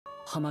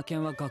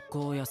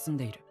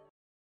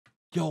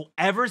Yo,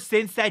 ever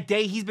since that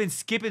day, he's been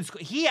skipping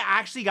school. He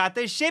actually got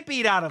the shit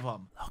beat out of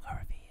him.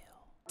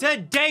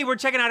 Today, we're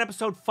checking out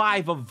episode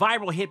 5 of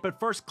Viral Hit, but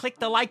first, click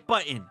the like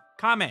button,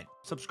 comment,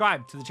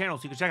 subscribe to the channel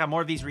so you can check out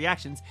more of these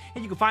reactions,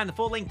 and you can find the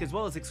full link as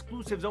well as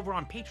exclusives over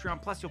on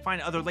Patreon, plus you'll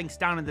find other links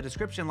down in the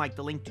description, like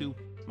the link to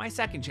my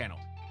second channel,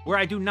 where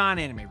I do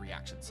non-anime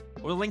reactions,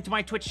 or the link to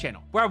my Twitch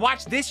channel, where I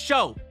watch this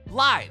show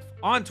live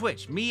on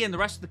Twitch. Me and the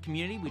rest of the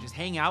community, we just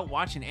hang out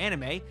watching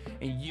anime, and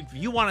if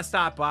you want to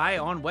stop by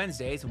on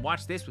Wednesdays and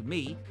watch this with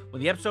me,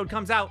 when the episode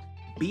comes out,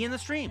 be in the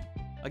stream.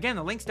 Again,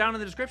 the link's down in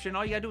the description.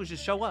 All you gotta do is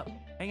just show up,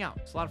 hang out.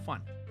 It's a lot of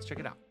fun. Let's check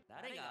it out.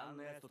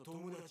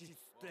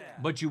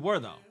 But you were,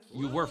 though.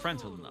 You were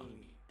friends with him, though.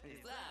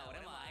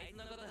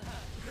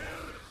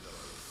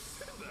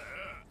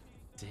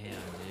 Damn,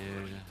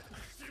 dude.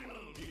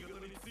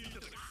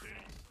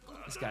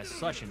 This guy's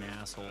such an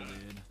asshole,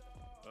 dude.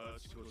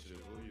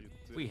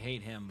 We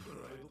hate him.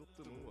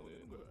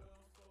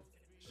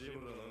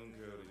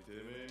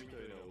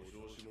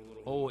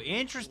 Oh,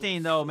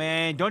 interesting though,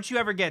 man. Don't you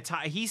ever get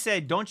tired? He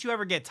said, don't you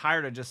ever get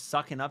tired of just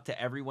sucking up to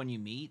everyone you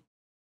meet?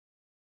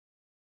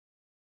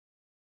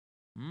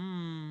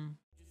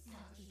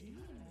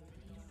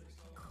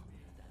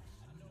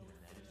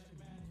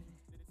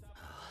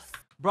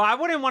 Bro, I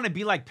wouldn't want to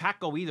be like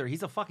Pakgo either.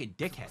 He's a fucking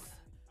dickhead.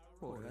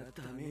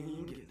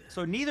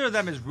 So neither of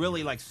them is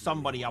really like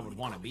somebody I would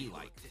want to be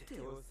like.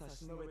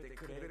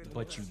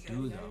 But you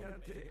do though.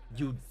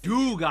 You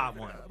do got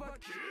one.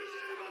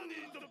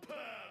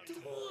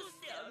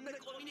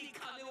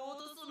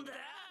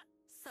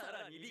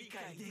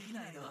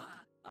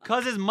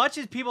 Cause as much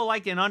as people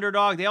like an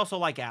underdog, they also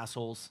like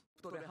assholes.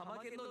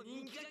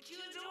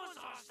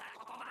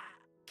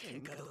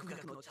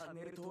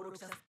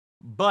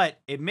 But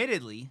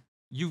admittedly,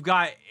 you've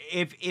got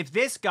if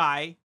this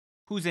guy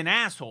who's an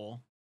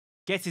asshole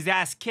gets his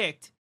ass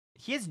kicked,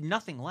 he has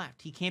nothing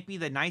left. He can't be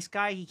the nice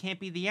guy, he can't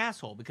be the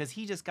asshole, because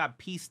he just got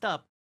pieced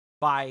up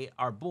by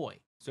our boy.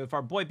 So if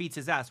our boy beats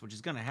his ass, which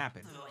is gonna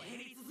happen,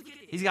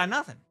 he's got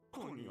nothing.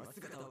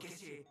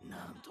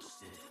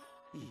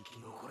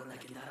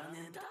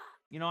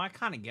 You know, I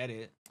kind of get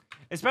it.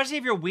 Especially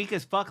if you're weak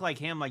as fuck like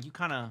him, like you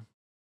kind of...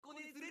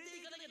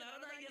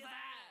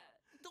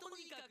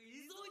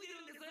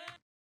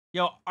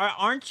 Yo,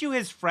 aren't you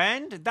his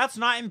friend? That's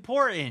not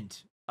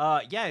important.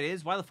 Yeah, it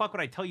is. Why the fuck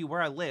would I tell you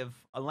where I live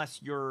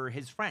unless you're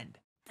his friend?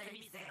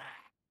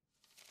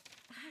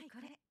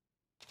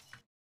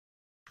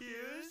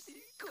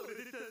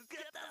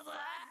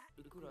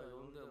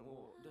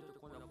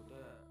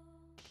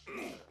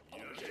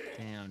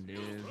 Damn,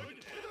 dude.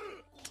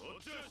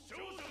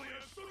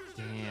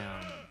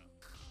 Damn.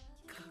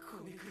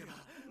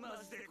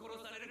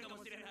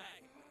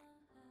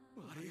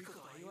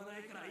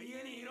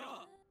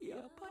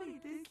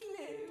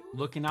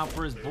 Looking out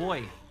for his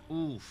boy.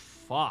 Ooh,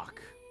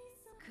 fuck.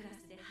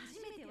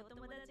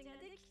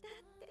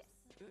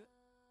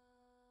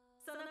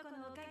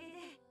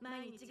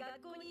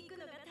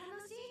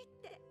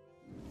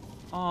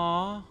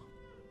 Aww.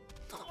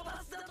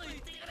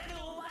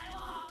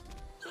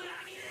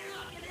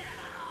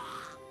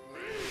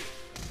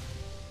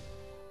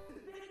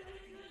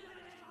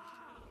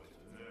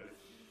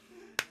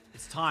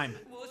 It's time.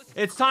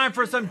 It's time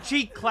for some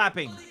cheek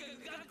clapping.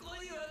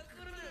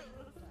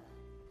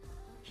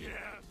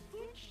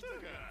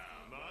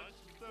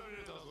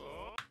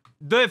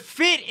 The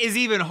fit is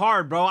even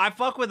hard, bro. I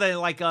fuck with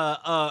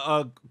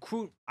a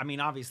crew. I mean,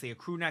 obviously a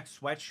crew neck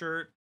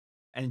sweatshirt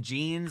and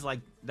jeans.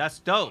 Like, that's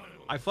dope.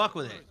 I fuck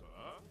with it.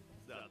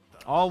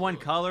 All one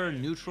color,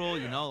 neutral.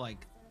 You know,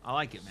 like, I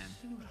like it,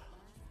 man.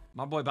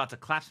 My boy about to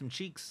clap some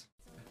cheeks.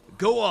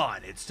 Go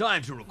on. It's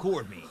time to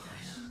record me.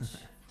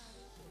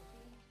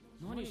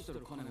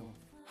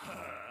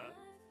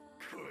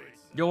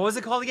 Yo, what was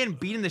it called again?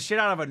 Beating the shit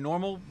out of a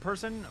normal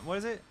person? What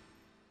is it?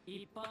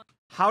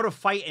 How to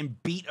fight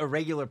and beat a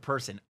regular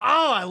person.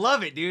 Oh, I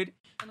love it, dude.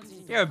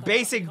 You're a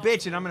basic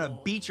bitch and I'm gonna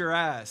beat your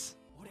ass.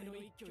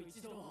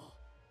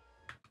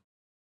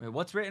 Wait,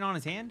 what's written on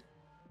his hand?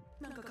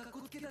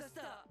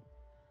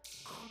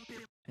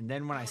 And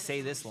then when I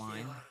say this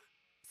line,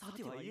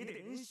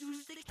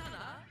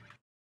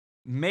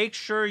 make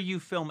sure you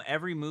film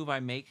every move I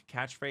make.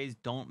 Catchphrase,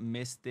 don't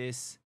miss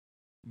this,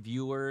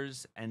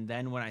 viewers. And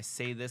then when I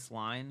say this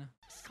line,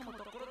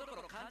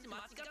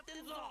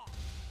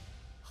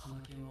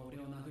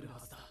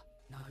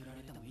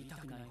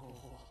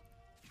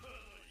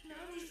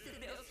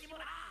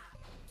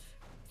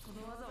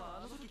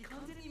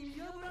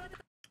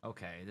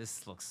 okay,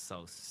 this looks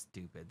so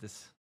stupid.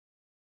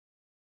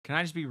 Can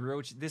I just be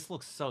real? This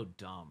looks so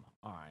dumb.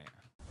 All right.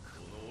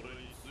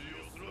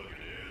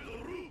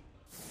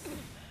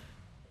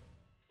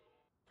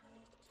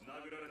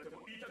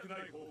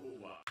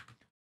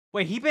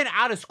 Wait, he been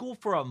out of school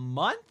for a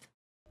month?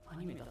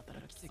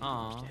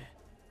 Aww.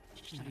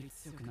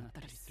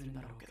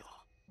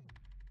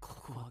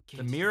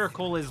 The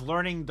miracle is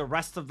learning the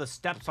rest of the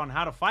steps on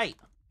how to fight.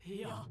 There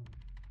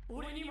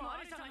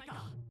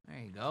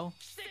you go.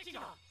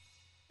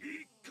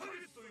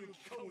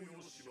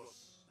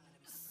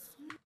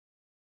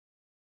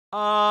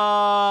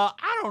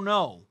 I don't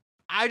know.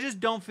 I just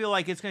don't feel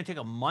like it's gonna take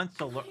a month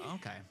to learn.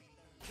 Okay.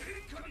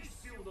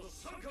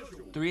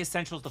 3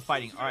 essentials to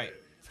fighting. All right.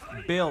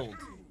 Build.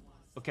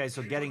 Okay,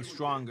 so getting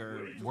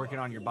stronger, working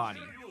on your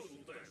body.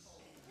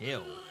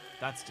 Ew,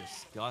 that's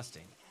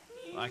disgusting.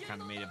 Well, that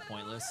kind of made it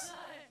pointless.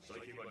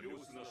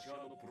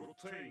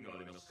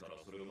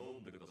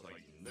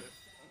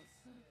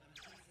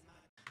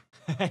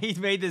 He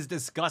made this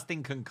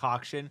disgusting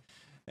concoction.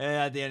 And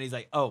at the end, he's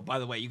like, oh, by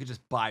the way, you could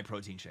just buy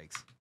protein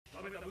shakes.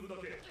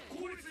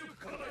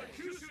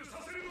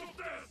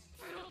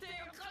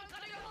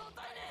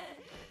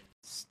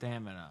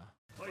 Stamina.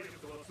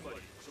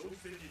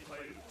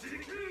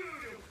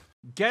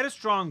 Get a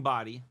strong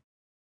body.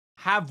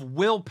 Have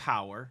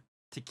willpower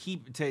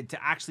to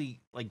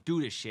actually like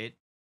do this shit.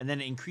 And then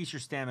increase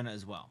your stamina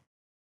as well.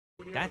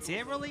 That's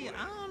it, really?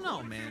 I don't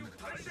know, man.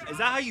 Is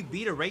that how you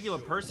beat a regular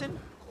person?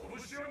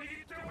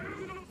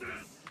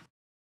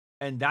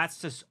 And that's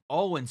just,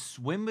 oh, and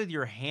swim with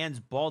your hands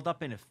balled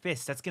up in a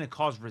fist. That's going to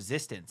cause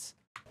resistance.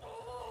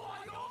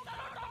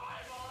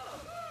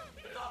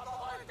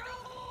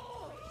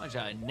 Bunch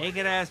of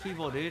naked ass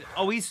people, dude.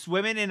 Oh, he's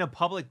swimming in a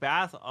public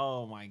bath?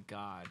 Oh my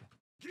god.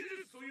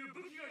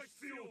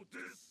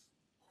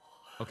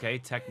 Okay,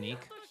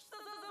 technique.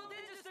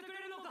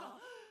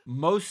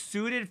 Most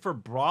suited for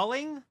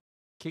brawling?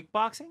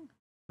 Kickboxing?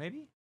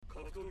 Maybe?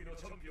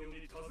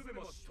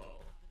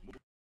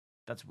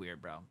 That's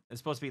weird, bro. It's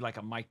supposed to be like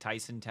a Mike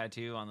Tyson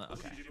tattoo on the...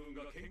 Okay.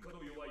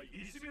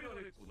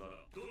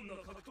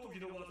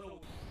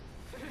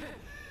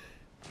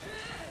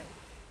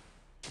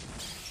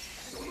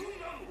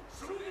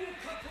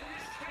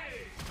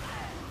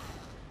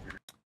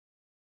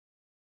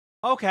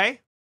 Okay.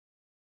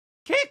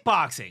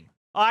 Kickboxing.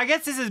 I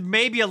guess this is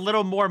maybe a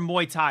little more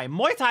Muay Thai.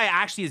 Muay Thai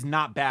actually is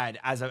not bad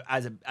as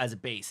a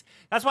base.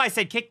 That's why I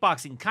said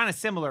kickboxing, kind of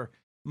similar.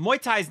 Muay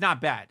Thai is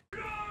not bad.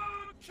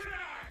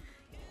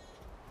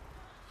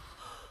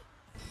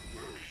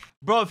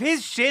 Bro, if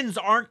his shins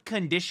aren't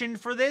conditioned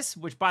for this,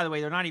 which by the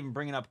way, they're not even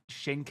bringing up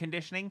shin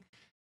conditioning.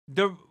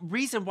 The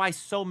reason why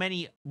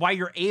why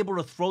you're able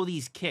to throw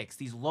these kicks,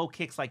 these low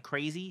kicks like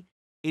crazy,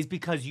 is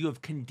because you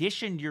have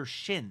conditioned your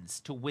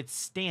shins to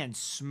withstand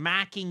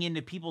smacking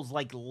into people's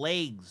like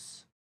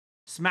legs,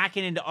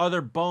 smacking into other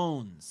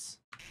bones.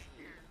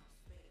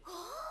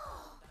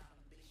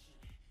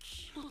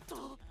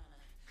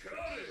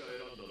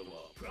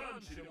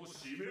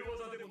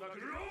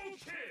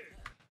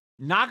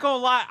 Not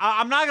gonna lie,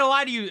 I'm not gonna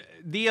lie to you.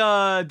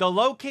 The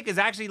low kick is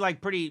actually like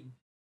pretty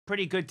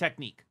good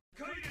technique.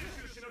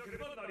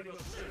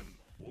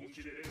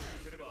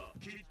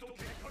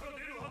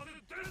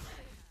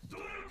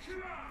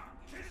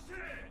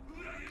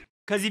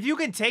 Because if you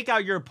can take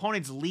out your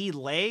opponent's lead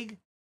leg,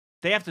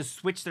 they have to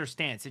switch their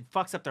stance. It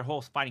fucks up their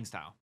whole fighting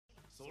style.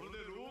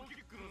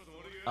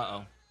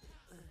 Uh-oh.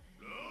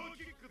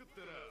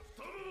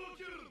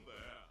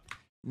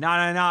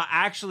 No.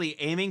 Actually,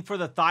 aiming for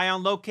the thigh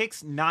on low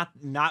kicks, not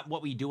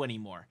what we do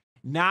anymore.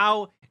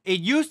 Now,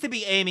 it used to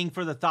be aiming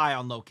for the thigh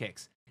on low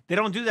kicks. They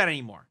don't do that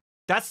anymore.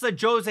 That's the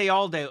Jose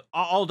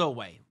Aldo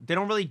way. They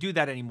don't really do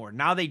that anymore.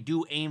 Now they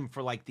do aim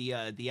for like the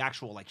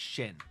actual like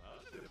shin.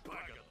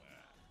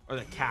 Or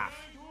the calf.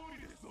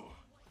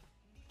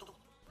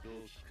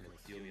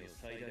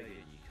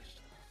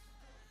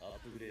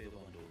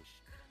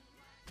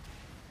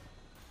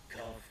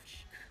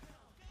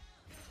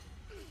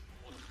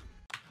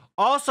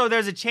 Also,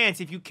 there's a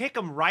chance if you kick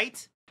him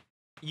right,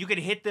 you could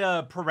hit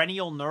the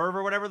perennial nerve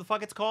or whatever the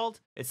fuck it's called.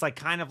 It's like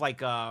kind of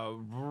like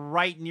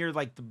right near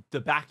like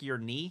the back of your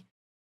knee.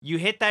 You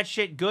hit that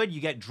shit good,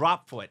 you get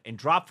drop foot. And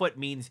drop foot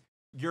means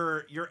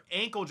your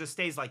ankle just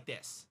stays like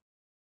this.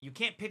 You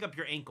can't pick up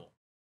your ankle.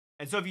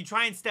 And so if you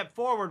try and step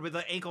forward with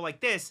an ankle like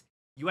this,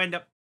 you end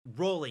up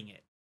rolling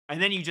it.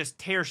 And then you just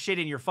tear shit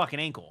in your fucking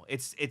ankle.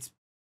 It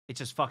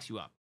just fucks you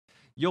up.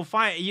 You'll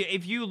find,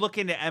 if you look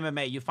into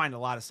MMA, you find a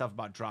lot of stuff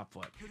about drop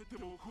foot.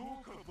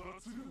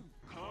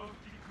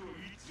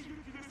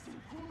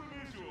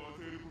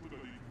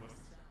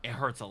 It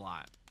hurts a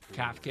lot.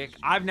 Calf kick.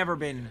 I've never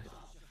been...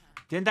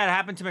 Didn't that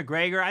happen to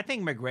McGregor? I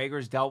think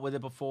McGregor's dealt with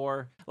it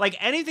before. Like,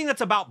 anything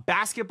that's about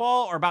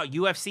basketball or about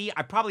UFC,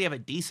 I probably have a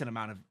decent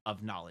amount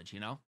of knowledge,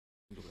 you know?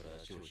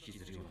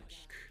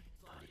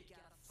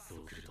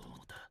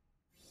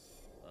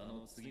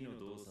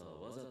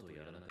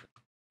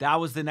 That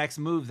was the next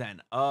move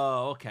then.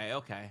 Oh,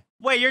 okay.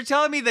 Wait, you're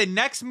telling me the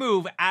next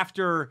move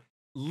after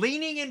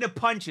leaning into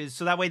punches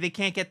so that way they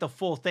can't get the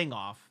full thing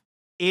off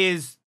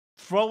is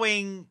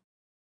throwing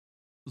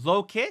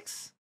low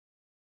kicks?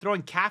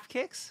 Throwing calf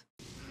kicks?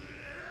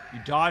 You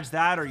dodge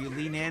that or you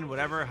lean in,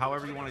 whatever,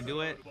 however you want to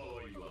do it.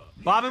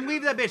 Bob and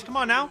weave that bitch. Come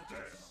on now.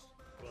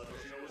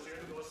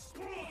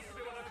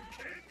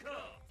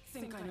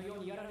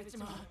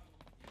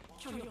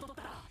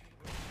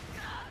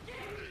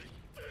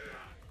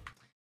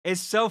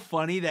 It's so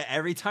funny that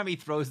every time he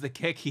throws the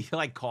kick, he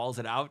like calls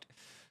it out.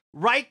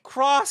 Right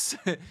cross,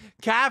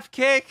 calf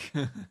kick.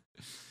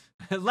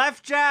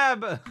 Left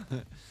jab.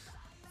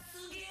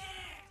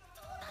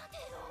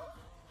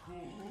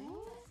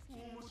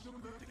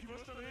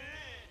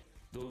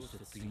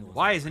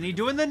 Why isn't he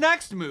doing the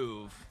next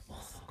move?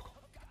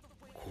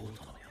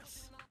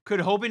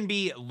 Could Hobin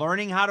be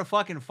learning how to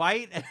fucking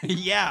fight?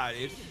 Yeah,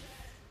 you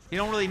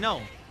don't really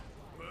know.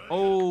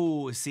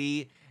 Oh,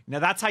 see? Now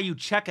that's how you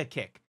check a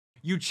kick.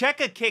 You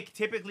check a kick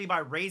typically by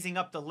raising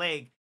up the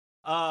leg,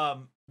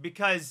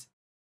 because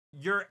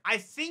I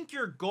think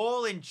your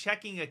goal in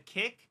checking a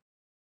kick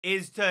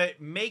is to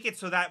make it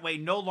so that way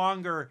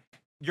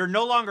you're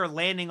no longer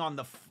landing on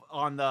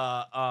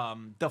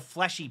the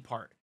fleshy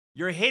part.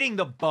 You're hitting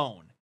the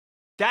bone.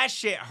 That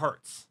shit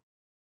hurts.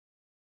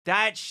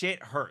 That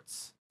shit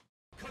hurts.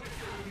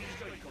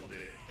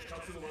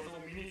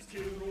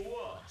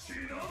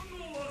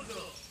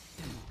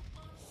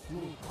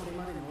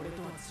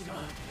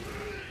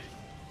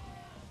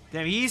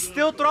 Damn, he's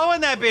still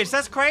throwing that bitch.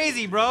 That's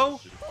crazy, bro.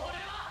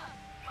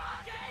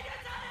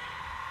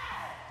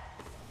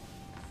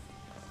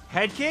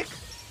 Head kick?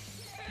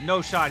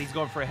 No shot. He's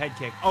going for a head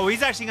kick. Oh,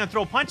 he's actually going to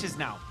throw punches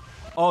now.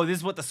 Oh, this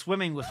is what the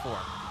swimming was for.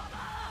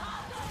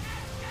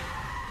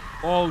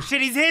 Oh,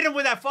 shit. He's hitting him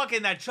with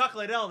that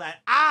chocolate L. That,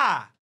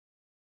 ah.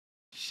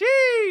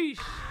 Sheesh.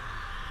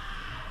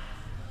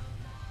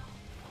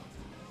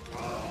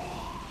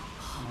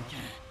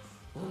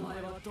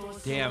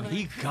 Damn,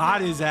 he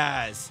got his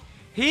ass.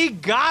 He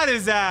got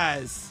his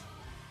ass.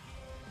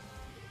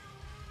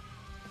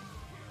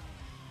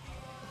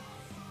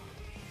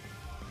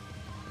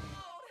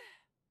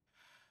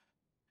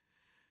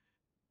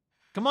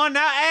 Come on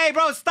now. Hey,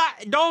 bro, stop.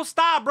 Don't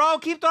stop, bro.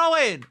 Keep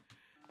throwing.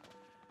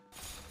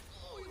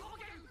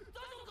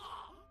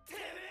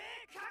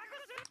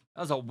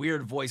 That was a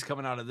weird voice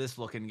coming out of this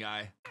looking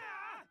guy.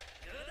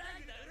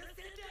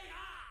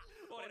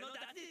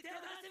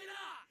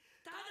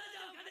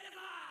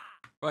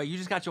 Bro, you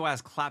just got your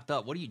ass clapped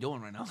up. What are you doing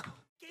right now?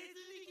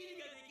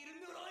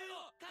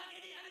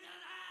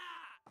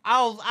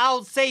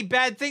 I'll say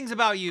bad things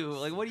about you.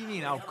 Like, what do you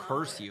mean? I'll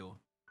curse you.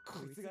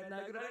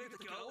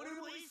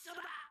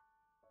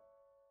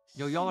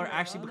 Yo, y'all are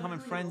actually becoming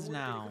friends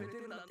now.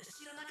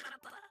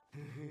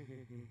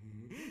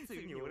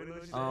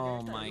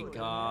 Oh my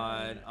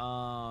god.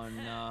 Oh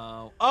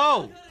no.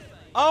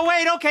 Oh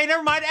wait, okay,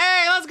 never mind.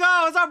 Hey, let's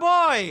go. It's our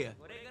boy.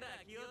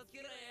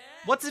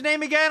 What's his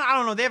name again? I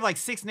don't know. They have like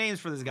 6 names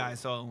for this guy,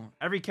 so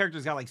every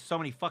character's got like so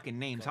many fucking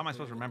names. How am I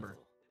supposed to remember?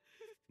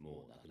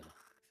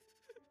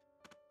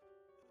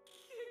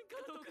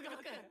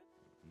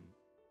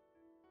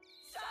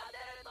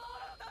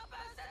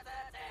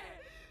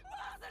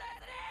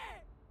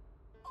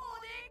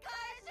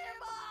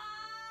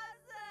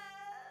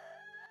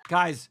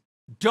 Guys,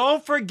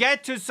 don't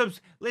forget to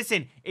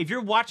listen, if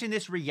you're watching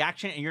this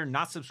reaction and you're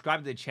not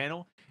subscribed to the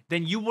channel,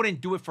 then you wouldn't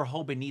do it for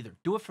Hobin either.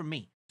 Do it for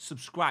me.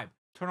 Subscribe.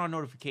 Turn on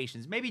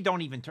notifications. Maybe you don't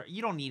need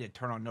to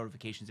turn on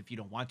notifications if you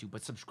don't want to,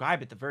 but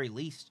subscribe at the very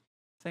least.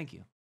 Thank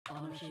you.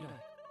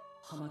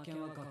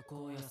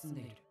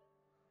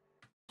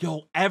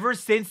 Yo, ever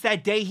since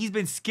that day, he's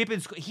been skipping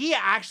school. He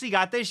actually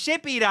got the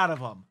shit beat out of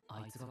him.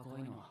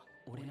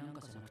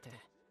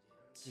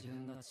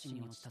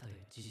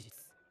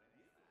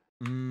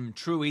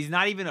 True. He's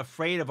not even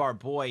afraid of our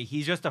boy.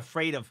 He's just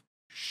afraid of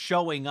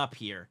showing up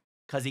here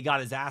because he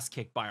got his ass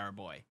kicked by our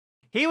boy.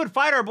 He would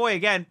fight our boy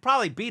again,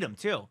 probably beat him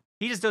too.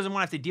 He just doesn't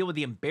want to have to deal with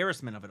the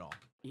embarrassment of it all.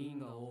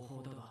 He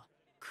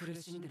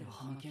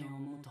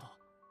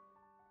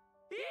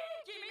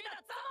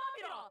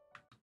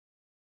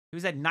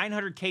was at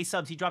 900k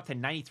subs. He dropped to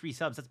 93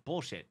 subs. That's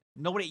bullshit.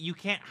 Nobody, you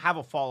can't have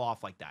a fall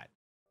off like that.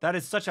 That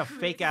is such a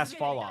fake ass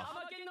fall off.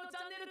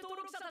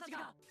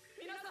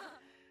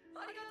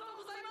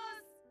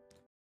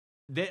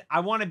 I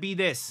want to be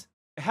this.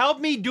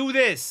 Help me do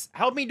this.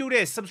 Help me do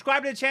this.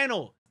 Subscribe to the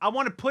channel. I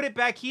want to put it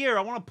back here.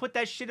 I want to put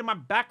that shit in my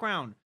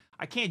background.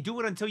 I can't do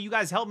it until you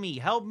guys help me.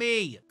 Help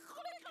me.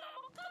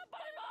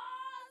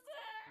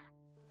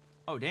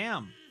 Oh,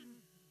 damn.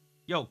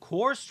 Yo,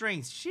 core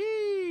strength.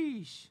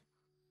 Sheesh.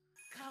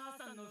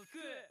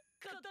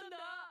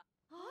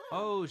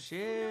 Oh,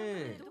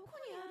 shit.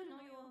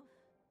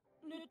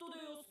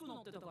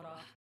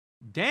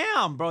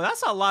 Damn, bro.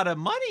 That's a lot of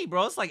money,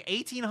 bro. It's like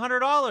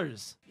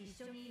 $1,800.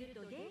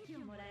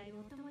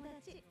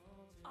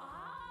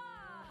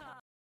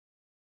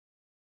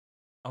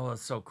 Oh,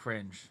 that's so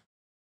cringe.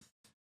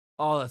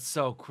 Oh, that's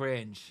so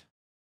cringe.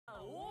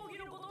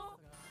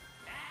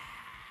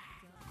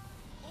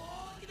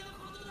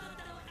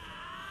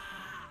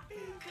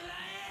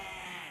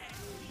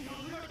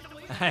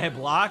 Hey,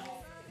 block.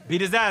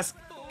 Beat his ass.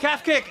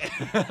 Calf kick.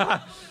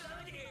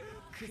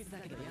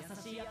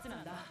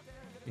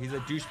 He's a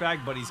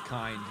douchebag, but he's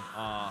kind.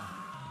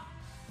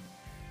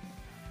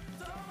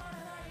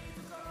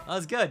 That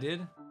was good,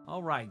 dude.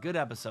 All right, good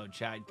episode,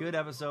 Chad. Good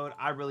episode.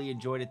 I really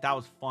enjoyed it. That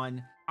was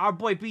fun. Our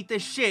boy beat the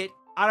shit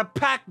out of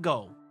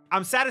Pakgo.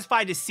 I'm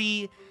satisfied to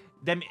see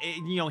them,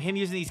 you know, him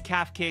using these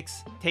calf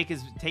kicks, take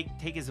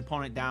his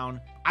opponent down.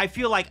 I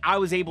feel like I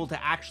was able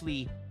to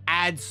actually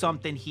add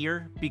something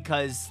here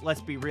because,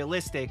 let's be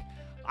realistic,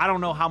 I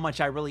don't know how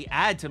much I really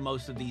add to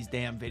most of these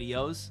damn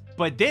videos,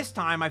 but this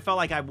time I felt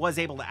like I was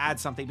able to add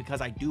something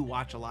because I do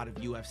watch a lot of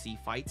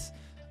UFC fights,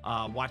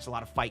 watch a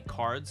lot of fight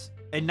cards,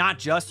 and not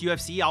just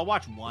UFC. I'll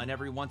watch one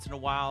every once in a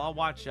while. I'll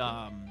watch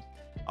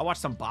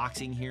some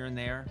boxing here and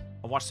there.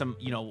 I'll watch some,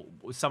 you know,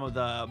 some of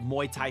the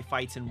Muay Thai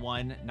fights in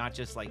one, not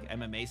just like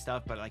MMA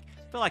stuff, but like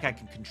I feel like I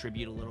can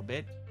contribute a little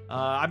bit.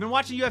 I've been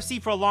watching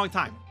UFC for a long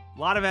time, a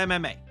lot of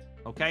MMA.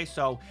 Okay,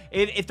 so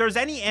if there's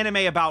any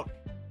anime about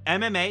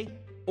MMA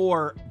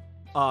or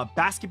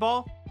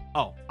basketball,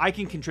 oh, I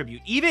can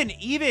contribute.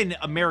 Even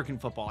American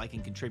football, I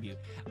can contribute.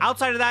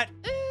 Outside of that,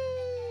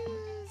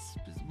 it's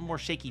more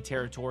shaky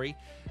territory.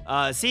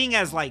 Seeing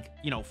as like,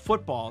 you know,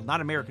 football,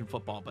 not American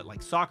football, but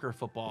like soccer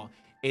football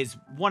is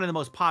one of the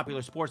most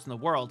popular sports in the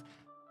world.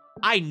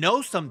 I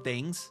know some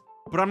things,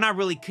 but I'm not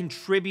really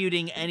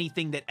contributing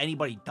anything that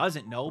anybody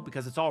doesn't know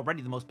because it's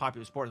already the most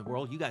popular sport in the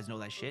world. You guys know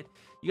that shit.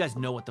 You guys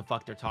know what the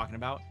fuck they're talking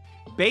about.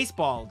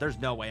 Baseball, there's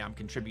no way I'm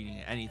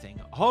contributing anything.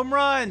 Home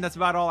run, that's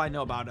about all I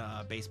know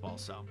about baseball.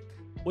 So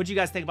what'd you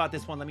guys think about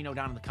this one? Let me know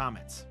down in the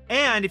comments.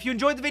 And if you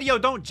enjoyed the video,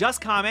 don't just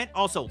comment.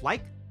 Also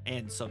like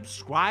and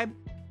subscribe.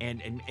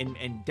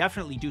 And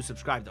definitely do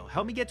subscribe though.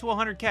 Help me get to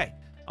 100K.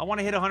 I want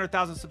to hit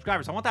 100,000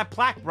 subscribers. I want that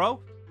plaque,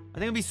 bro. I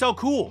think it'd be so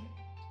cool.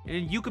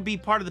 And you could be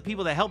part of the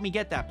people that help me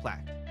get that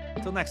plaque.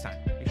 Until next time,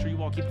 make sure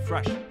you all keep it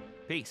fresh.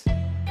 Peace.